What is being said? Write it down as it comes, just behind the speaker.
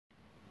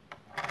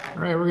All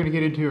right, we're going to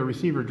get into a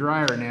receiver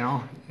dryer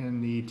now in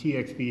the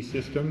TXV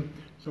system.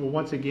 So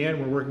once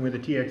again, we're working with the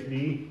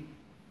TXV.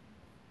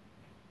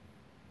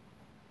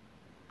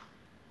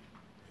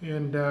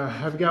 And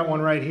I've got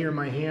one right here in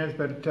my hands,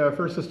 but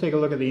first let's take a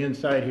look at the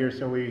inside here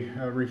so we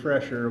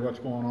refresher what's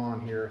going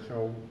on here.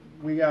 So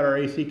we got our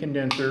AC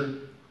condenser.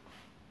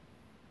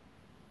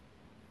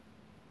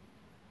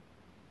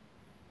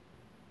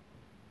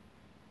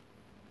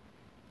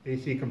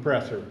 AC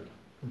compressor.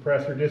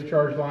 Compressor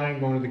discharge line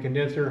going to the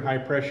condenser, high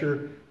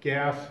pressure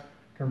gas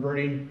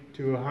converting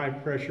to a high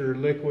pressure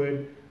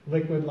liquid,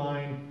 liquid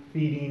line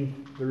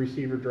feeding the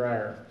receiver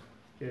dryer.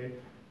 Okay.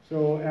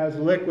 So as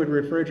liquid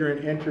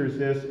refrigerant enters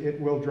this, it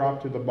will drop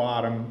to the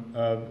bottom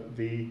of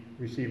the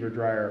receiver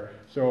dryer.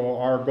 So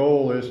our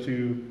goal is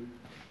to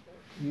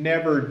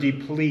never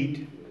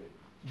deplete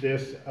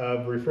this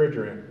of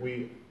refrigerant.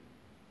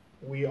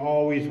 We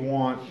always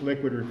want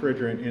liquid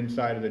refrigerant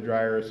inside of the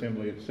dryer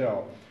assembly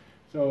itself.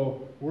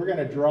 So we're going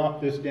to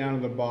drop this down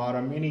to the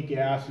bottom. Any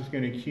gas is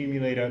going to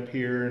accumulate up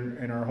here,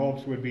 and our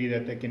hopes would be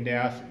that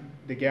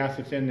the gas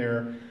that's in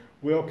there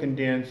will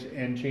condense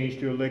and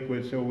change to a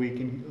liquid so we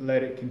can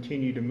let it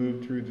continue to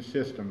move through the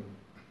system.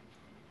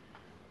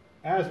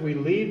 As we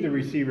leave the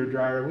receiver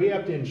dryer, we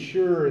have to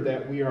ensure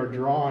that we are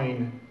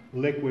drawing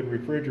liquid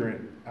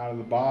refrigerant out of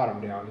the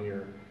bottom down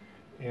here.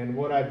 And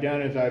what I've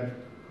done is I've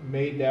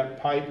made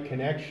that pipe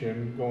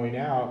connection going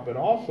out, but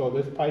also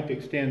this pipe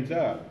extends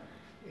up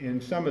in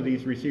some of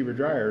these receiver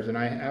dryers, and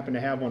I happen to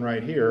have one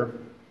right here.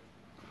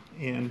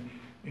 And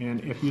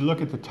if you look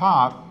at the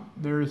top,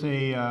 there's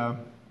a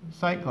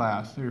sight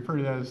glass. They refer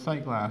to that as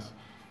sight glass.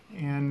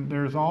 And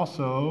there's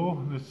also,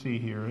 let's see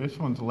here, this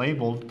one's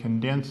labeled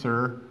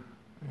condenser,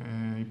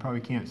 and you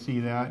probably can't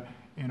see that.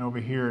 And over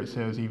here it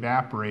says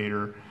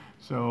evaporator.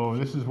 So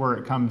this is where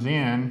it comes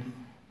in,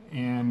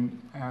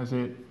 and as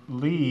it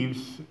leaving,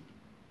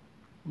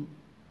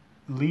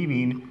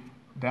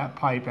 that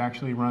pipe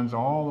actually runs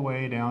all the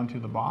way down to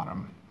the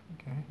bottom.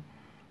 Okay?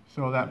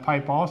 So that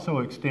pipe also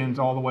extends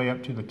all the way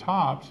up to the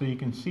top so you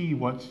can see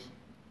what's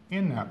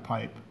in that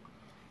pipe.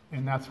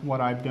 And that's what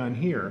I've done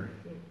here.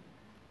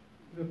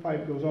 The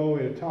pipe goes all the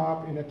way to the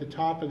top, and at the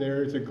top of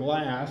there is a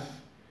glass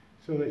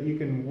so that you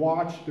can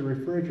watch the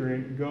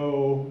refrigerant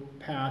go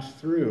pass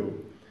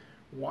through.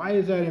 Why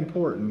is that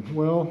important?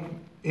 Well,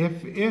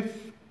 if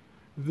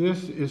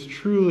this is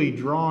truly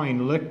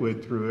drawing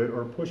liquid through it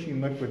or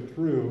pushing liquid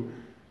through,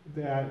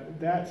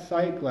 that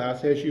sight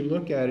glass, as you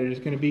look at it, is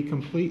going to be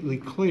completely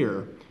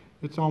clear.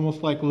 It's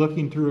almost like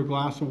looking through a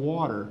glass of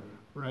water,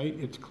 right?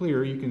 It's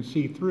clear, you can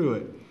see through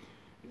it.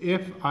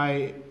 If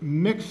I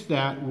mix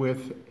that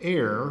with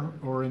air,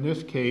 or in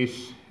this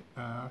case,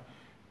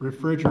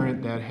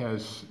 refrigerant that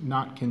has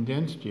not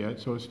condensed yet,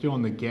 so it's still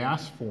in the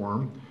gas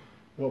form,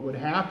 what would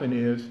happen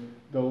is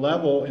the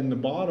level in the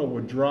bottle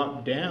would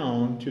drop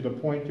down to the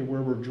point to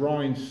where we're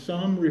drawing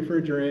some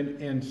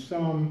refrigerant and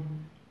some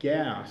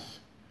gas.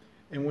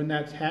 And when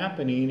that's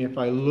happening, if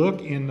I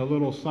look in the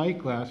little sight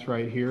glass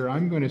right here,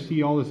 I'm going to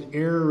see all this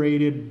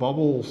aerated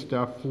bubble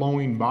stuff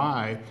flowing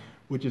by,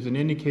 which is an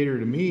indicator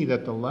to me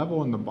that the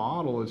level in the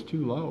bottle is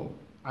too low.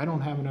 I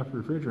don't have enough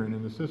refrigerant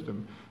in the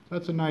system. So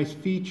that's a nice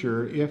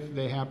feature if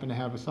they happen to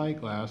have a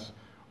sight glass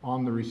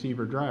on the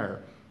receiver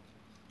dryer.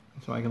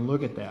 So I can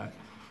look at that.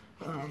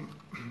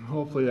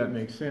 Hopefully that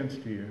makes sense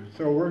to you.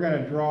 So we're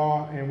going to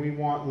draw, and we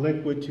want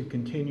liquid to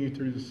continue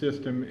through the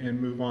system and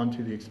move on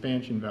to the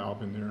expansion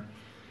valve in there.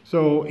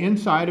 So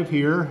inside of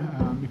here,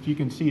 if you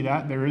can see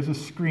that, there is a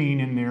screen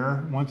in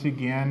there. Once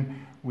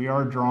again, we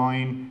are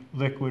drawing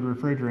liquid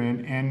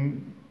refrigerant,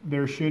 and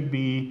there should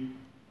be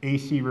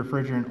AC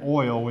refrigerant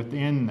oil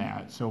within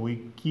that. So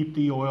we keep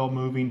the oil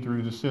moving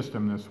through the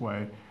system this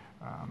way,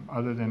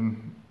 other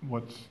than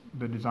what's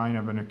the design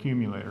of an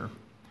accumulator.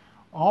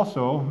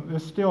 Also,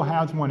 this still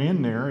has one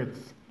in there.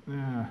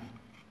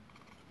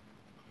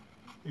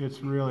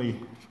 It's really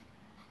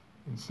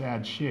in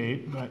sad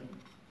shape, but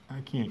I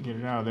can't get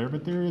it out of there.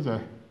 But there is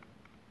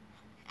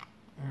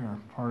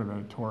part of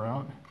it tore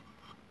out.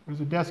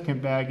 There's a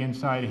desiccant bag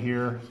inside of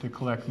here to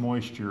collect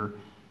moisture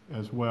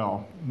as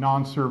well.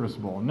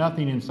 Non-serviceable.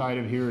 Nothing inside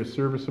of here is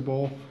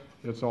serviceable.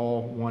 It's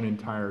all one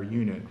entire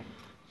unit.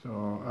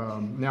 So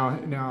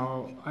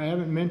now I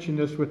haven't mentioned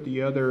this with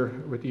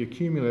the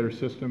accumulator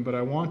system, but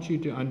I want you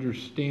to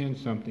understand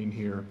something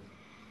here.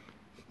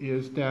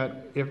 Is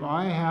that if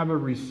I have a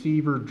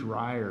receiver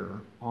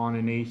dryer on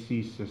an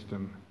AC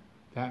system,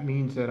 that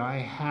means that I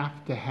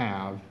have to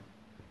have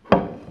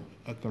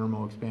a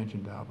thermal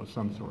expansion valve of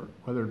some sort,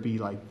 whether it be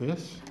like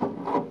this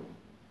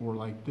or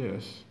like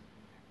this.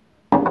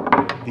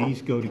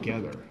 These go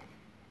together.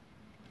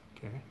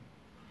 Okay?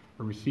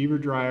 A receiver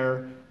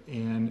dryer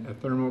and a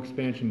thermal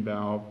expansion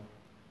valve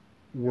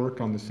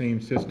work on the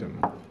same system.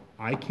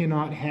 I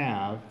cannot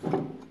have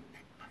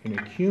an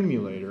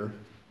accumulator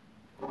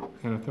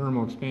and a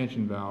thermal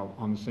expansion valve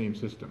on the same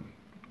system.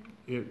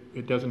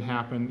 It doesn't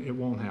happen, it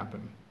won't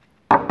happen.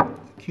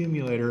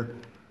 Accumulator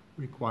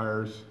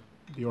requires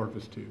the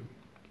orifice tube.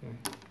 Okay?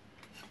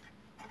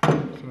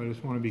 So I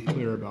just want to be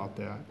clear about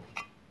that.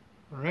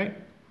 All right?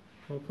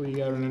 hopefully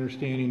you have an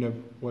understanding of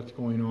what's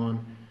going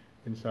on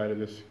inside of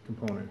this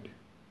component.